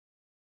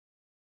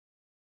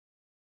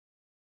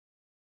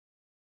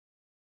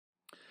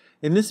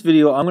In this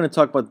video, I'm going to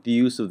talk about the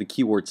use of the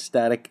keyword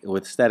static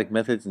with static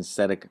methods and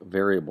static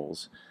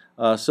variables.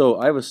 So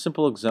I have a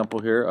simple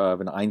example here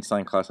of an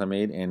Einstein class I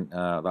made, and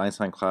the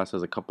Einstein class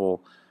has a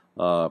couple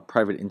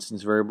private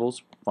instance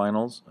variables,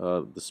 finals,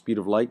 the speed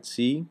of light,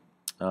 c,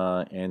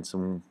 and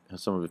some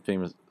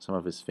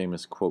of his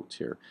famous quotes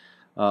here.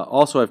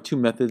 Also, I have two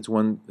methods.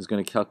 One is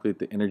going to calculate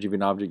the energy of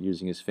an object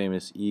using his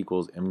famous E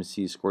equals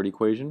mc squared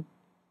equation,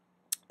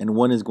 and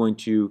one is going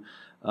to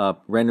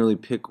randomly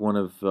pick one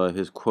of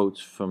his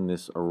quotes from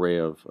this array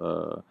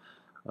of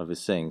his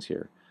sayings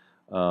here.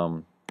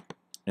 In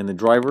the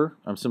driver,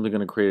 I'm simply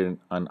going to create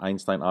an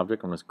Einstein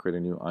object. I'm going to create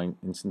a new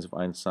instance of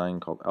Einstein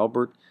called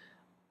Albert,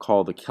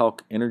 called the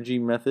calc energy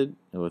method,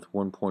 with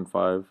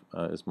 1.5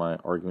 is my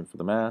argument for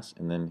the mass,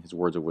 and then his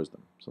words of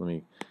wisdom. So let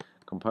me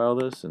compile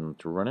this and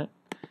to run it,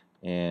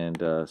 and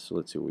so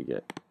let's see what we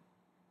get.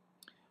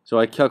 So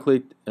I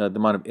calculate the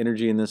amount of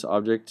energy in this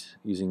object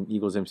using E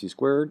equals mc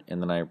squared,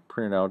 and then I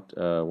printed out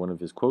one of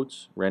his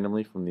quotes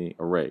randomly from the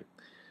array.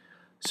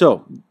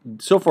 So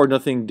far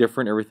nothing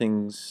different.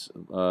 Everything's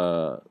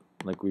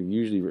like we've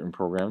usually written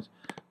programs.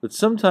 But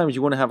sometimes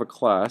you want to have a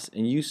class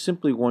and you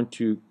simply want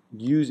to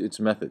use its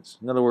methods.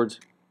 In other words,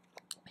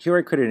 here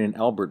I created an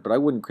Albert, but I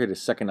wouldn't create a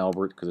second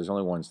Albert because there's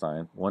only one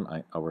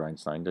Albert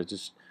Einstein. I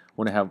just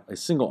want to have a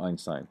single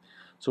Einstein.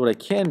 So what I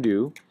can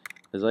do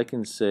is I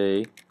can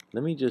say,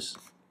 let me just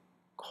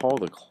call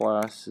the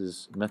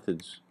class's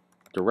methods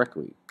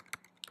directly,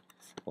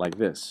 like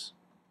this.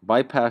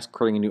 Bypass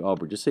creating a new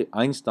Albert. Just say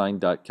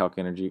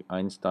Einstein.calcEnergy,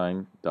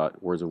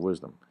 Einstein.words of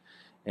wisdom.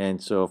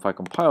 And so if I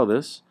compile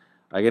this,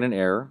 I get an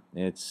error,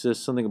 and it says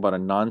something about a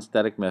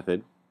non-static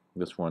method,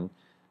 this one,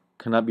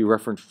 cannot be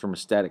referenced from a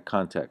static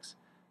context.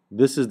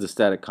 This is the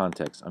static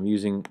context. I'm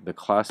using the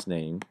class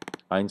name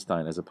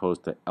Einstein as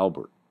opposed to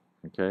Albert.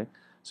 Okay?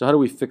 So how do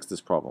we fix this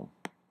problem?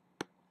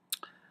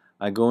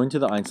 I go into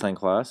the Einstein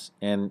class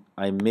and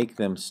I make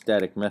them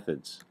static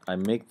methods. I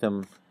make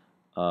them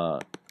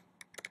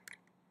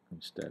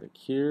static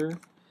here,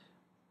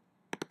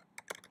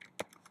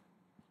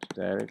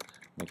 static,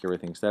 make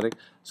everything static,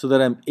 so that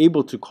I'm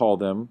able to call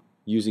them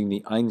using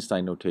the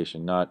Einstein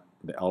notation, not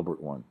the Albert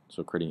one.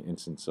 So creating an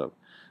instance of.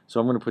 So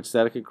I'm going to put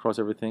static across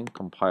everything,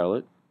 compile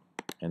it,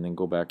 and then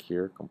go back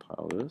here,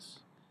 compile this.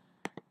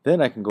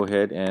 Then I can go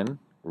ahead and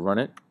run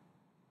it,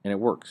 and it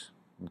works.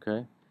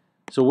 Okay.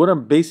 So what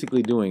I'm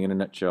basically doing in a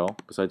nutshell,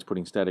 besides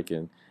putting static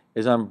in,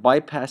 is I'm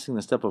bypassing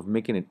the step of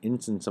making an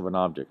instance of an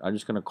object. I'm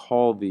just going to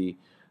call the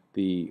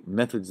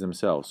methods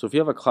themselves. So if you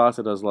have a class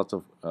that has lots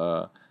of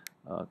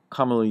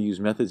commonly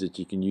used methods that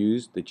you can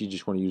use, that you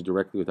just want to use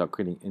directly without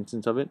creating an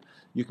instance of it,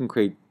 you can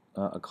create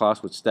a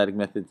class with static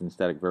methods and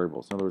static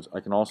variables. In other words, I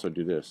can also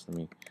do this. Let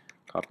me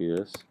copy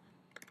this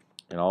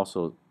and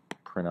also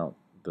print out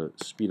the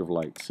speed of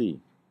light,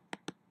 c.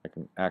 I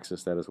can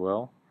access that as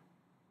well.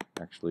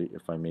 Actually,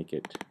 if I make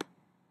it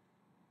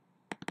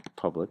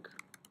public,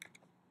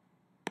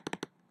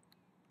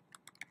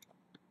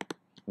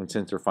 and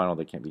since they're final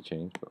they can't be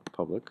changed, but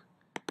public.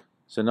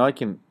 So now I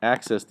can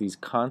access these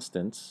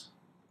constants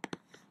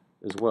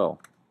as well,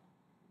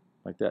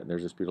 like that.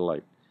 There's the speed of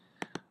light.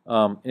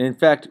 And in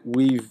fact,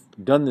 we've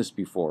done this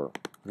before.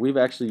 We've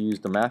actually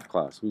used the math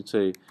class. We'd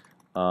say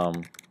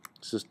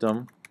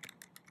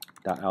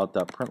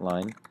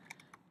system.out.println,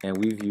 and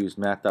we've used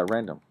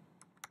math.random.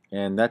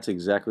 And that's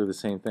exactly the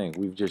same thing.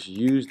 We've just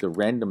used the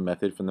random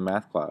method from the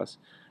math class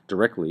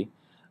directly.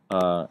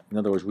 In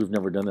other words, we've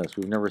never done this.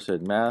 We've never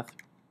said math,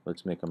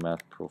 let's make a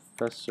math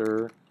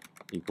professor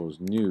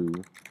equals new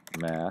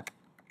math,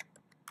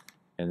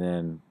 and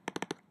then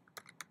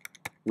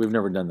we've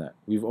never done that.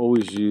 We've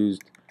always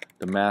used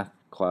the math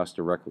class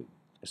directly.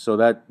 So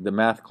that the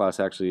math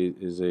class actually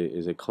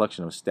is a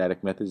collection of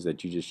static methods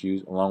that you just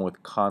use, along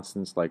with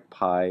constants like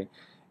pi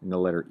and the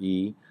letter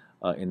E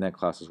in that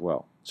class as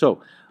well.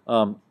 So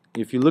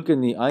if you look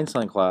in the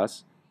Einstein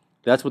class,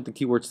 that's what the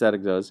keyword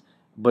static does,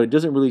 but it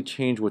doesn't really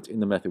change what's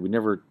in the method. We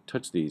never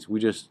touched these. We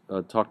just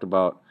talked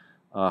about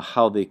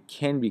how they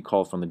can be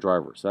called from the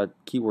driver. So that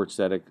keyword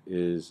static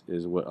is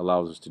what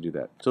allows us to do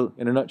that. So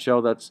in a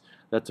nutshell, that's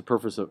the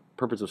purpose of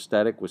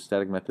static, with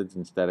static methods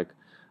and static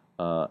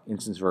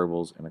instance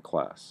variables in a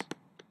class.